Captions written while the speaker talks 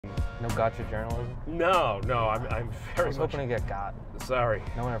No gotcha journalism? No, I'm very I was hoping to get got. Sorry.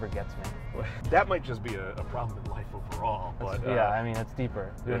 No one ever gets me. That might just be a problem in life overall. But yeah, I mean, it's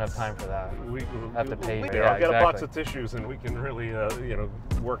deeper. We don't have time for that. We have to pay. I'll get a box of tissues and we can really,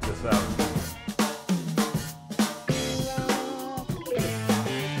 work this out.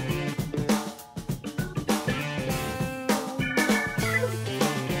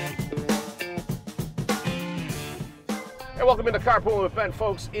 Welcome into Carpool with Ben,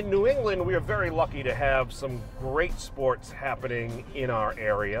 folks. In New England, we are very lucky to have some great sports happening in our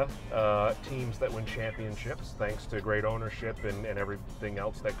area. Teams that win championships, thanks to great ownership and everything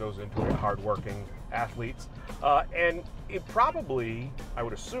else that goes into it, hardworking athletes. And it probably, I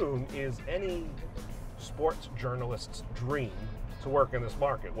would assume, is any sports journalist's dream to work in this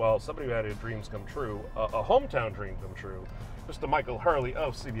market. Well, somebody who had a dreams come true, a hometown dream come true, Mr. Michael Hurley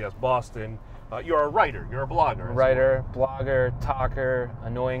of CBS Boston. You're a writer, you're a blogger. Writer, blogger, talker,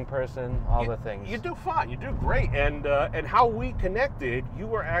 annoying person, all the things. You do fine, you do great. And how we connected, you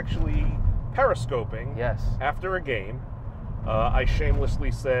were actually periscoping after a game. I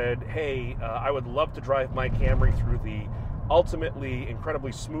shamelessly said, hey, I would love to drive my Camry through the ultimately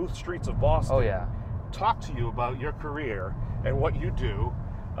incredibly smooth streets of Boston. Oh, yeah. Talk to you about your career and what you do.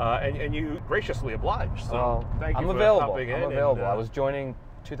 And you graciously obliged. So thank you for hopping in. I'm available. I was joining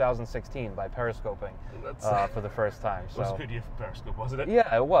 2016 by periscoping for the first time. So. It was a good year for Periscope, wasn't it?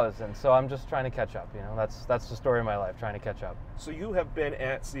 Yeah, it was, and so I'm just trying to catch up. You know, that's the story of my life, trying to catch up. So you have been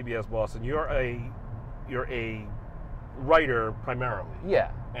at CBS Boston. You're a writer primarily. Yeah.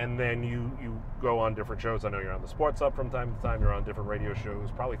 And then you go on different shows. I know you're on the Sports Hub from time to time. You're on different radio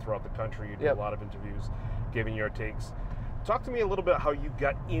shows, probably throughout the country. You do a lot of interviews, giving your takes. Talk to me a little bit how you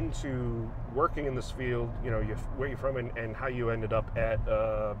got into working in this field, where you're from and how you ended up at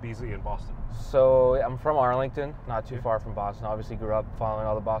BZ in Boston. So I'm from Arlington, not too far from Boston. Obviously grew up following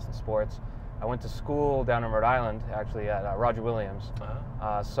all the Boston sports. I went to school down in Rhode Island, actually at Roger Williams.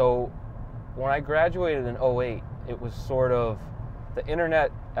 So when I graduated in 2008, it was sort of, the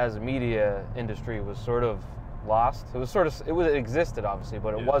internet as a media industry was sort of lost. It existed obviously,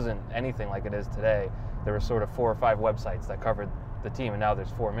 but it wasn't anything like it is today. There were sort of 4 or 5 websites that covered the team, and now there's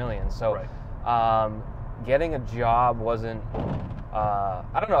 4 million. So getting a job wasn't, I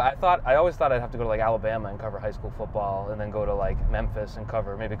don't know, I always thought I'd have to go to like Alabama and cover high school football, and then go to like Memphis and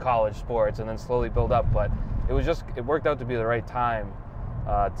cover maybe college sports, and then slowly build up. But it worked out to be the right time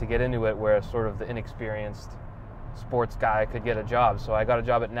to get into it, where sort of the inexperienced sports guy could get a job. So I got a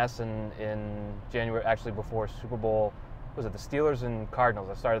job at Nesson in January, actually before Super Bowl. Was it the Steelers and Cardinals?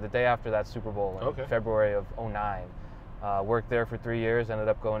 I started the day after that Super Bowl in February of 2009. Worked there for 3 years, ended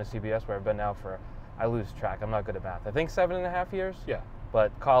up going to CBS, where I've been now for, I lose track, I'm not good at math. I think 7.5 years? Yeah.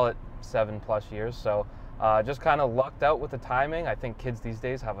 But call it 7+ years. So just kind of lucked out with the timing. I think kids these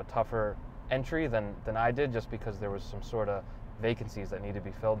days have a tougher entry than I did, just because there was some sort of vacancies that need to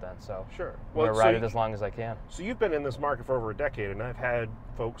be filled then. So sure. I'm going to ride it as long as I can. So you've been in this market for over a decade, and I've had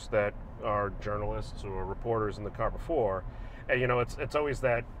folks that are journalists or reporters in the car before, and it's always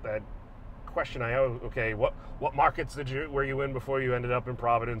that question I owe. Okay, what markets were you in before you ended up in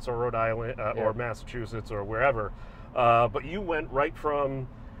Providence or Rhode Island or Massachusetts or wherever? But you went right from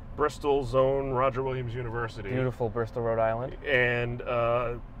Bristol's own Roger Williams University, beautiful Bristol, Rhode Island, and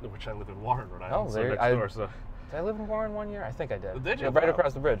which I live in Warren, Rhode Island. Oh, so next door. So. Did I live in Warren 1 year? I think I did. Did you? Right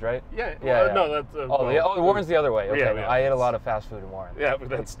across the bridge, right? Yeah. No, that's... Warren's the other way. Okay, yeah. I ate a lot of fast food in Warren. Yeah, but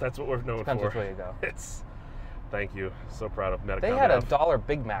that's what we're known for. Depends which way you go. Thank you. So proud of Metacom. They had a $1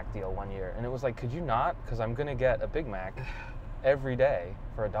 Big Mac deal 1 year, and it was like, could you not? Because I'm going to get a Big Mac every day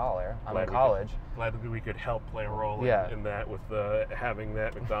for $1. I'm in college. Glad we could help play a role in that with having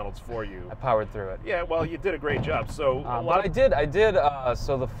that McDonald's for you. I powered through it. Yeah, well, you did a great job. So, I did.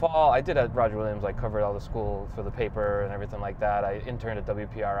 So the fall, I did at Roger Williams. I covered all the school for the paper and everything like that. I interned at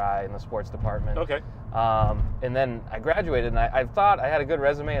WPRI in the sports department. Okay. And then I graduated, and I thought I had a good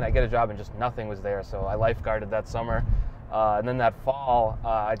resume, and I get a job, and just nothing was there. So I lifeguarded that summer. And then that fall,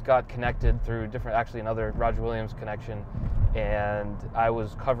 I got connected through another Roger Williams connection, and I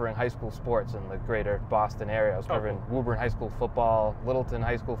was covering high school sports in the greater Boston area. I was covering Woburn High School football, Littleton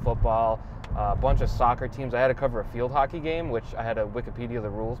High School football, a bunch of soccer teams. I had to cover a field hockey game, which I had to Wikipedia the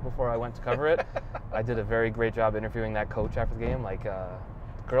rules before I went to cover it. I did a very great job interviewing that coach after the game. Like,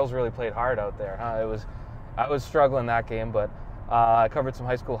 girls really played hard out there. I was struggling that game, but I covered some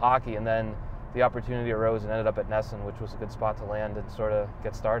high school hockey, and then the opportunity arose and ended up at Nesson, which was a good spot to land and sort of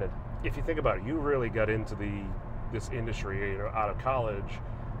get started. If you think about it, you really got into this industry, out of college,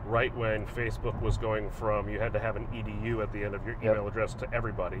 right when Facebook was going from, you had to have an edu at the end of your email address to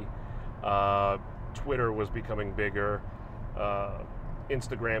everybody. Twitter was becoming bigger.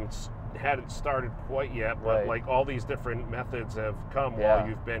 Instagram hadn't started quite yet, but Right. like all these different methods have come Yeah. while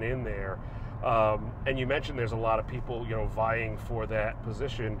you've been in there. And you mentioned there's a lot of people, vying for that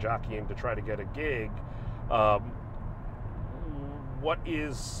position, jockeying to try to get a gig. What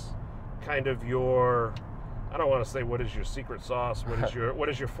is kind of your, I don't want to say what is your secret sauce, what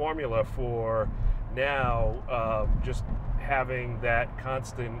is your formula for now just having that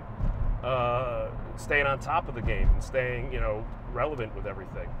constant staying on top of the game and staying, relevant with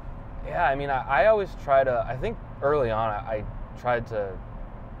everything? Yeah, I mean, I always try to, I think early on I tried to,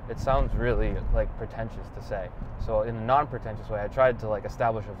 it sounds really like pretentious to say. So in a non-pretentious way, I tried to like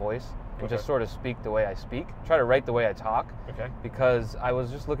establish a voice and just sort of speak the way I speak, try to write the way I talk. Okay. Because I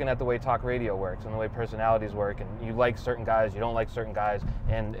was just looking at the way talk radio works and the way personalities work, and you like certain guys, you don't like certain guys,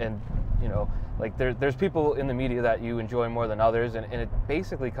 and like there's people in the media that you enjoy more than others, and it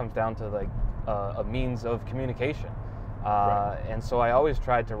basically comes down to like a means of communication. Right. And so I always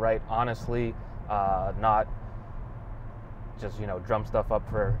tried to write honestly, not just drum stuff up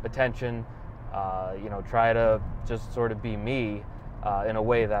for attention. Try to just sort of be me in a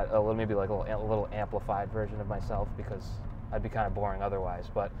way that maybe like a little amplified version of myself, because I'd be kind of boring otherwise.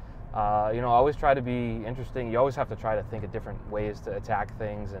 But always try to be interesting. You always have to try to think of different ways to attack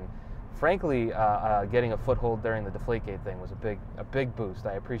things, and frankly, getting a foothold during the Deflategate thing was a big boost.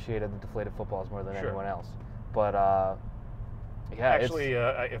 I appreciated the deflated footballs more than anyone else. But yeah, actually,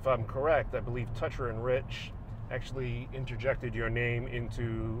 if I'm correct, I believe Toucher and Rich actually interjected your name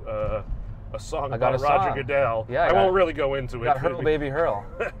into a song about Roger Goodell. Yeah, I won't really go into it. Got Hurl, baby, Hurl.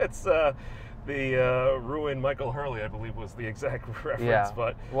 It's the ruined Michael Hurley, I believe, was the exact reference. Yeah,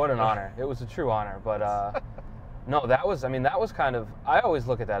 but what an honor. It was a true honor. But no, that was kind of, I always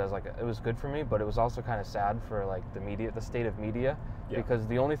look at that as like, it was good for me, but it was also kind of sad for like the media, the state of media, because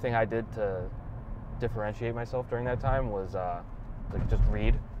the only thing I did to differentiate myself during that time was like just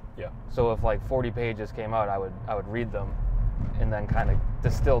read. Yeah. So if like 40 pages came out, I would read them and then kind of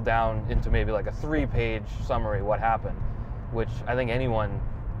distill down into maybe like a 3-page summary what happened, which I think anyone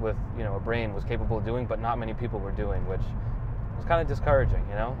with a brain was capable of doing, but not many people were doing, which was kind of discouraging.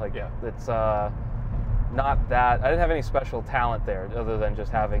 It's not that I didn't have any special talent there other than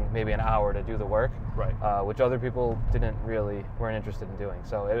just having maybe an hour to do the work, right? Which other people weren't interested in doing.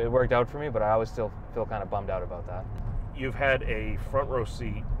 So it worked out for me, but I always still feel kind of bummed out about that. You've had a front row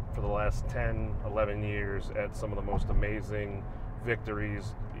seat for the last 10, 11 years at some of the most amazing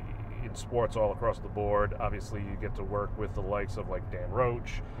victories in sports all across the board. Obviously, you get to work with the likes of like Dan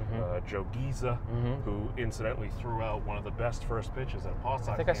Roach, Joe Giza, who incidentally threw out one of the best first pitches at a Paw Sox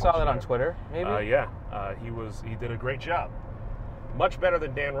game. I think I saw that on Twitter, maybe? He did a great job. Much better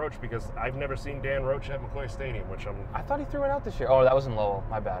than Dan Roach, because I've never seen Dan Roach at McCoy Stadium, I thought he threw it out this year. Oh, that was in Lowell.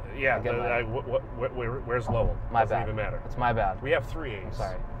 My bad. Yeah, where's Lowell? My Doesn't bad. even matter. It's my bad. We have 3 A's.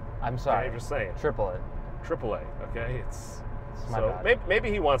 I'm sorry. I'm just saying. Triple A. Okay, it's my bad. Maybe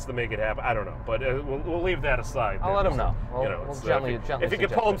he wants to make it happen. I don't know, but we'll leave that aside. I'll let him know. We'll gently if he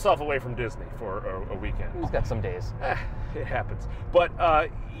could pull himself away from Disney for a weekend. He's got some days. It happens. But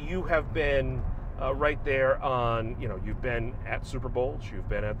you have been right there on. You've been at Super Bowls. You've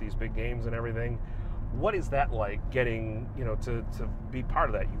been at these big games and everything. What is that like, getting to be part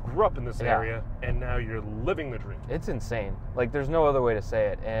of that? You grew up in this area, and now you're living the dream. It's insane. Like, there's no other way to say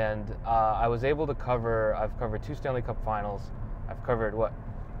it. And I was able to I've covered 2 Stanley Cup Finals. I've covered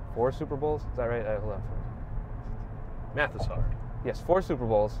 4 Super Bowls? Is that right? Hold on. Math is hard. Yes, 4 Super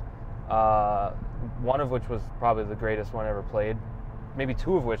Bowls. One of which was probably the greatest one ever played. Maybe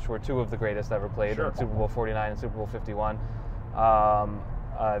 2 of which were 2 of the greatest ever played. Sure. In Super Bowl 49 and Super Bowl 51.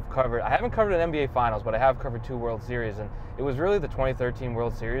 I haven't covered an NBA Finals, but I have covered 2 World Series, and it was really the 2013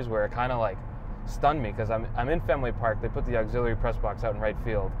 World Series where it kind of like stunned me, because I'm in Fenway Park. They put the auxiliary press box out in right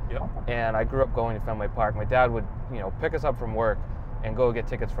field, and I grew up going to Fenway Park. My dad would pick us up from work and go get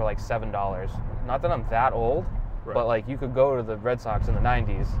tickets for like $7. Not that I'm that old, but like you could go to the Red Sox in the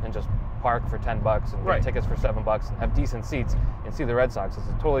 90s and just park for $10 and get tickets for $7 and have decent seats and see the Red Sox. It's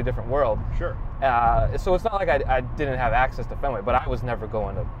a totally different world. Sure. So it's not like I didn't have access to Fenway, but I was never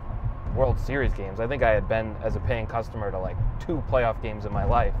going to World Series games. I think I had been as a paying customer to like 2 playoff games in my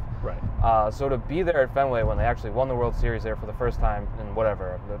life. Right. So to be there at Fenway when they actually won the World Series there for the first time in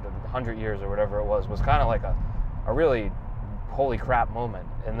whatever, the 100 years or whatever it was kind of like a really holy crap moment.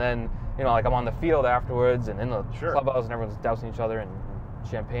 And then, like I'm on the field afterwards and in the clubhouse and everyone's dousing each other in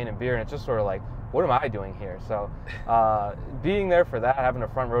champagne and beer, and it's just sort of like, what am I doing here? So being there for that, having a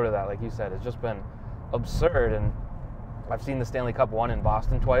front row to that, like you said, has just been absurd. And I've seen the Stanley Cup won in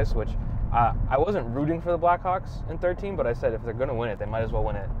Boston twice, which I wasn't rooting for the Blackhawks in 13, but I said if they're going to win it, they might as well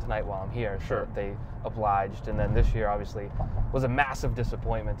win it tonight while I'm here. Sure. So they obliged. And then this year, obviously, was a massive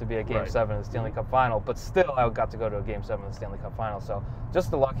disappointment to be at Game 7 of the Stanley Cup Final. But still, I got to go to a Game 7 of the Stanley Cup Final. So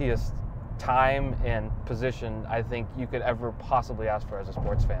just the luckiest time and position I think you could ever possibly ask for as a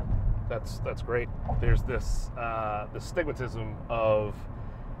sports fan. That's great. There's this the stigmatism of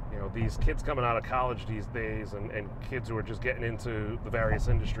these kids coming out of college these days, and kids who are just getting into the various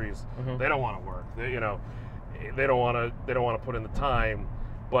industries. They don't want to work. They don't want to put in the time.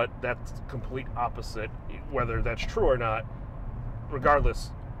 But that's complete opposite. Whether that's true or not,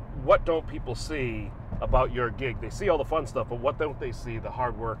 regardless, what don't people see about your gig? They see all the fun stuff, but what don't they see? The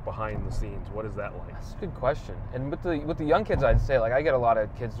hard work behind the scenes. What is that like? That's a good question. And with the young kids, I'd say, like, I get a lot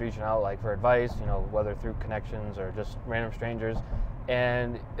of kids reaching out, like, for advice, whether through connections or just random strangers.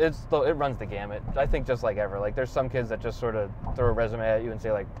 And it runs the gamut. I think just like ever. Like, there's some kids that just sort of throw a resume at you and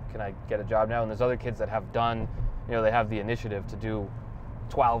say, like, can I get a job now? And there's other kids that have done, they have the initiative to do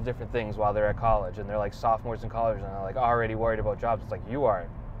 12 different things while they're at college, and they're like sophomores in college, and they're like already worried about jobs. It's like, you are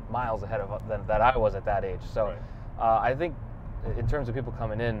miles ahead of that I was at that age. So I think in terms of people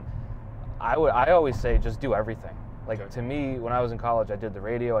coming in, I always say just do everything. Like, to me, when I was in college, I did the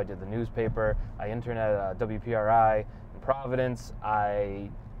radio, I did the newspaper, I interned at WPRI in Providence. I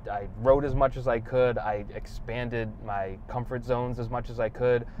wrote as much as I could. I expanded my comfort zones as much as I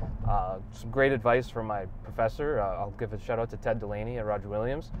could. Some great advice from my professor. I'll give a shout out to Ted Delaney at Roger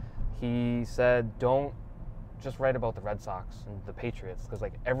Williams. He said, don't just write about the Red Sox and the Patriots, because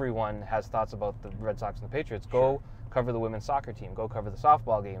like everyone has thoughts about the Red Sox and the Patriots. Go cover the women's soccer team. Go cover the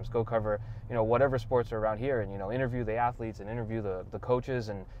softball games. Go cover whatever sports are around here, and interview the athletes and interview the coaches,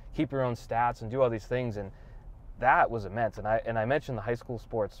 and keep your own stats and do all these things. And that was immense. And I mentioned the high school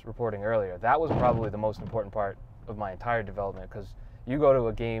sports reporting earlier. That was probably the most important part of my entire development, because you go to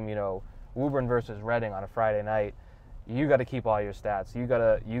a game, Woburn versus Reading on a Friday night, you got to keep all your stats. You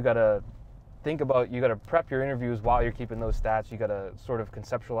gotta think about, you got to prep your interviews while you're keeping those stats. You got to sort of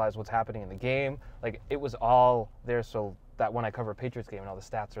conceptualize what's happening in the game. Like, it was all there so that when I cover a Patriots game and all the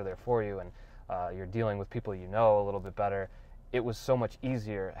stats are there for you, and you're dealing with people a little bit better, it was so much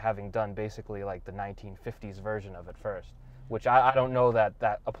easier having done basically like the 1950s version of it first, which I don't know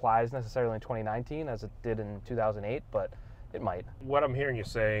that applies necessarily in 2019 as it did in 2008, but it might. What I'm hearing you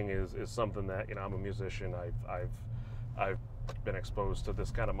saying is something that, I'm a musician. I've been exposed to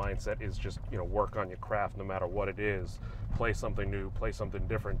this kind of mindset, is just, work on your craft no matter what it is. Play something new, play something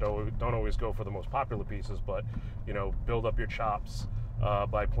different. Don't always go for the most popular pieces, but, build up your chops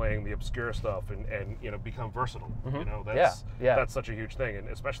by playing the obscure stuff, and become versatile. That's such a huge thing, and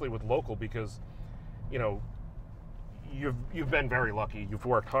especially with local, because you've been very lucky. You've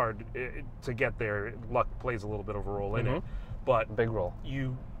worked hard to get there. Luck plays a little bit of a role in it, but big role.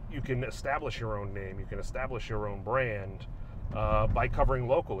 You can establish your own name. You can establish your own brand by covering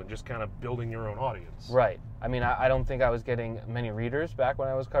local and just kind of building your own audience. Right. I mean, I don't think I was getting many readers back when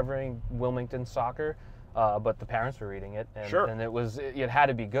I was covering Wilmington soccer. But the parents were reading it, and it had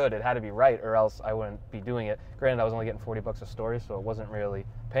to be good, it had to be right, or else I wouldn't be doing it. Granted, I was only getting $40 a story, so it wasn't really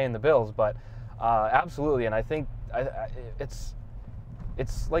paying the bills, but absolutely. And I think it's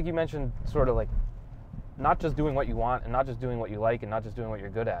like you mentioned, sort of like not just doing what you want, and not just doing what you like, and not just doing what you're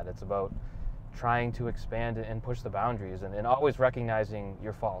good at. It's about trying to expand and push the boundaries, and always recognizing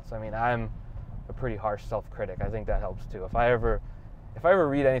your faults. I mean, I'm a pretty harsh self-critic. I think that helps too. If I ever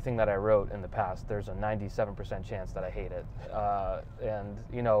read anything that I wrote in the past, there's a 97% chance that I hate it. And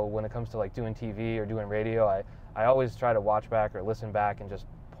when it comes to like doing TV or doing radio, I always try to watch back or listen back and just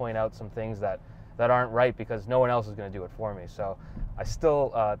point out some things that aren't right, because no one else is going to do it for me. So I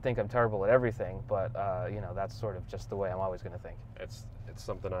still think I'm terrible at everything, but that's sort of just the way I'm always going to think. It's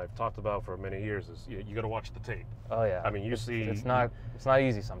something I've talked about for many years. Is you got to watch the tape. Oh yeah. I mean, it's not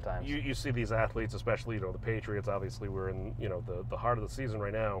easy sometimes. You see these athletes, especially the Patriots. Obviously, we're in the heart of the season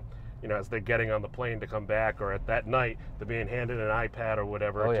right now. As they're getting on the plane to come back, or at that night they're being handed an iPad or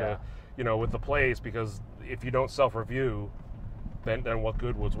whatever with the plays, because if you don't self-review, then what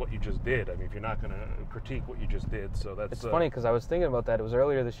good was what you just did? I mean, if you're not going to critique what you just did, so that's... It's funny, because I was thinking about that. It was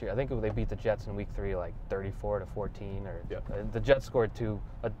earlier this year. I think they beat the Jets in Week 3, like 34-14, or the Jets scored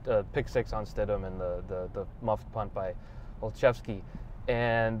a pick six on Stidham, and the muffed punt by Olszewski,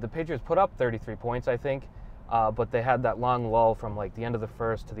 and the Patriots put up 33 points, I think, but they had that long lull from like the end of the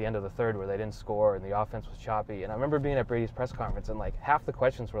first to the end of the third where they didn't score and the offense was choppy. And I remember being at Brady's press conference, and like half the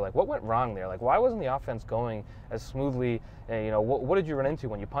questions were like, what went wrong there? Like, why wasn't the offense going as smoothly? And what did you run into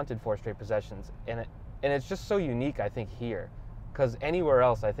when you punted 4 straight possessions? And it's just so unique, I think, here. Because anywhere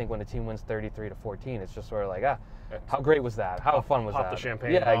else, I think when a team wins 33-14, it's just sort of like, how great was that? How fun was that? Pop the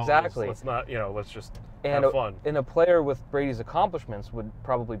champagne. Yeah, exactly. Let's not, let's just and have fun. And a player with Brady's accomplishments would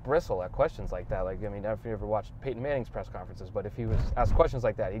probably bristle at questions like that. Like, I mean, I don't know if you ever watched Peyton Manning's press conferences, but if he was asked questions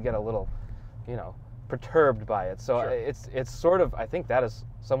like that, he'd get a little, perturbed by it. So Sure. it's sort of, I think that has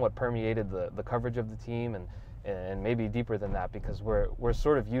somewhat permeated the coverage of the team and maybe deeper than that, because we're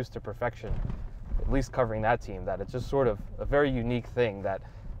sort of used to perfection, at least covering that team, that it's just sort of a very unique thing that,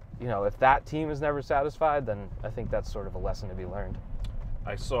 if that team is never satisfied, then I think that's sort of a lesson to be learned.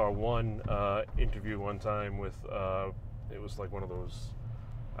 I saw one interview one time with, it was like one of those,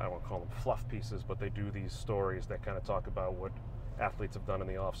 I don't want to call them fluff pieces, but they do these stories that kind of talk about what athletes have done in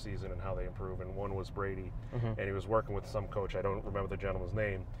the off season and how they improve. And one was Brady, and he was working with some coach. I don't remember the gentleman's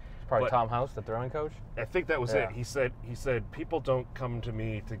name. Probably Tom House, the throwing coach. I think that was it. He said people don't come to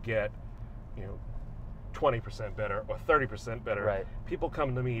me to get, 20% better or 30% better. Right. People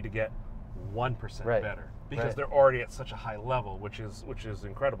come to me to get 1% Right. better, because Right. they're already at such a high level, which is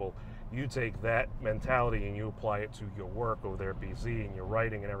incredible. You take that mentality and you apply it to your work over there at BZ and your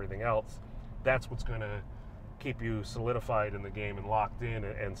writing and everything else. That's what's going to keep you solidified in the game and locked in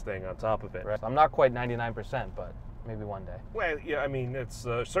and staying on top of it. Right. I'm not quite 99%, but maybe one day. Well, yeah, I mean, it's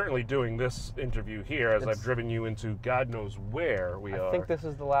certainly doing this interview here as I've driven you into God knows where we are. I think this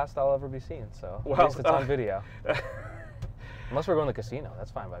is the last I'll ever be seen, so Well, at least it's on video. Unless we're going to the casino, that's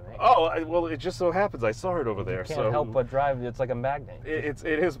fine by me. Oh, well, it just so happens I saw it over there. You can't help but drive. It's like a magnet. It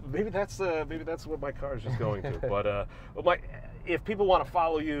is. Maybe that's what my car is just going to. But if people want to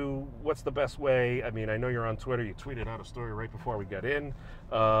follow you, what's the best way? I mean, I know you're on Twitter. You tweeted out a story right before we got in.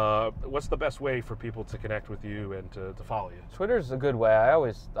 What's the best way for people to connect with you and to follow you? Twitter's a good way.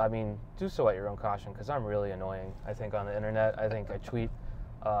 I mean, do so at your own caution, because I'm really annoying, I think, on the internet. I think I tweet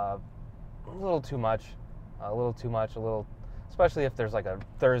a little too much, especially if there's like a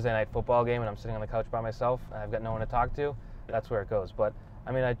Thursday night football game and I'm sitting on the couch by myself and I've got no one to talk to. That's where it goes. But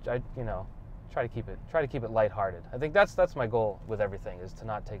I mean, I try to keep it lighthearted. I think that's my goal with everything, is to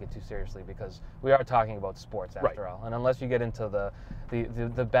not take it too seriously, because we are talking about sports after all. And unless you get into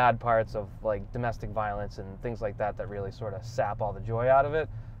the bad parts of like domestic violence and things like that really sort of sap all the joy out of it,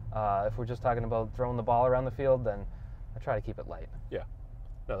 if we're just talking about throwing the ball around the field, then I try to keep it light. Yeah.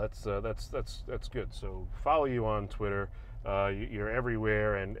 No, that's good. So follow you on Twitter. You're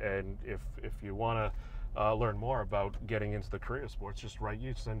everywhere, and if you want to learn more about getting into the career of sports, just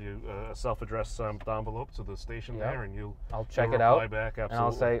send you a self-addressed envelope to the station there, and I'll check it out back, and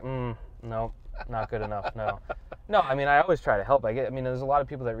I'll say, no, not good enough. No. I mean, I always try to help. There's a lot of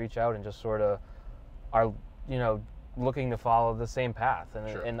people that reach out and just sort of are looking to follow the same path, and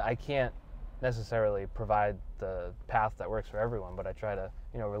Sure. and I can't necessarily provide the path that works for everyone, but I try to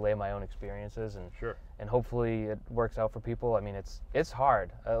relay my own experiences, and Sure. and hopefully it works out for people. I mean, it's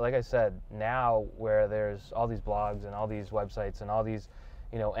hard. Like I said, now where there's all these blogs and all these websites and all these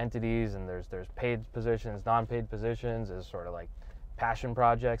entities, and there's paid positions, non-paid positions, there's sort of like passion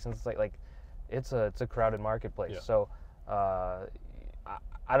projects, and it's like it's a crowded marketplace. Yeah. So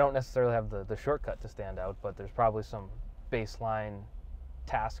I don't necessarily have the shortcut to stand out, but there's probably some baseline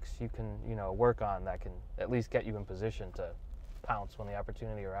tasks you can work on that can at least get you in position to pounce when the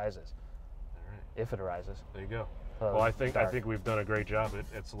opportunity arises. All right. If it arises. There you go. Well, I think we've done a great job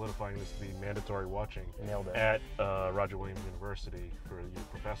at solidifying this to be mandatory watching Nailed it. at Roger Williams University for your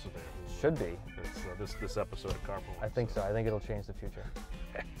professor there. Should be. It's this episode of Carpool. I think so. I think it'll change the future.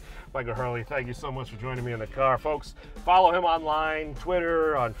 Michael Hurley, thank you so much for joining me in the car. Folks, follow him online,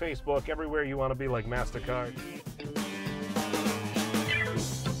 Twitter, on Facebook, everywhere you want to be like MasterCard.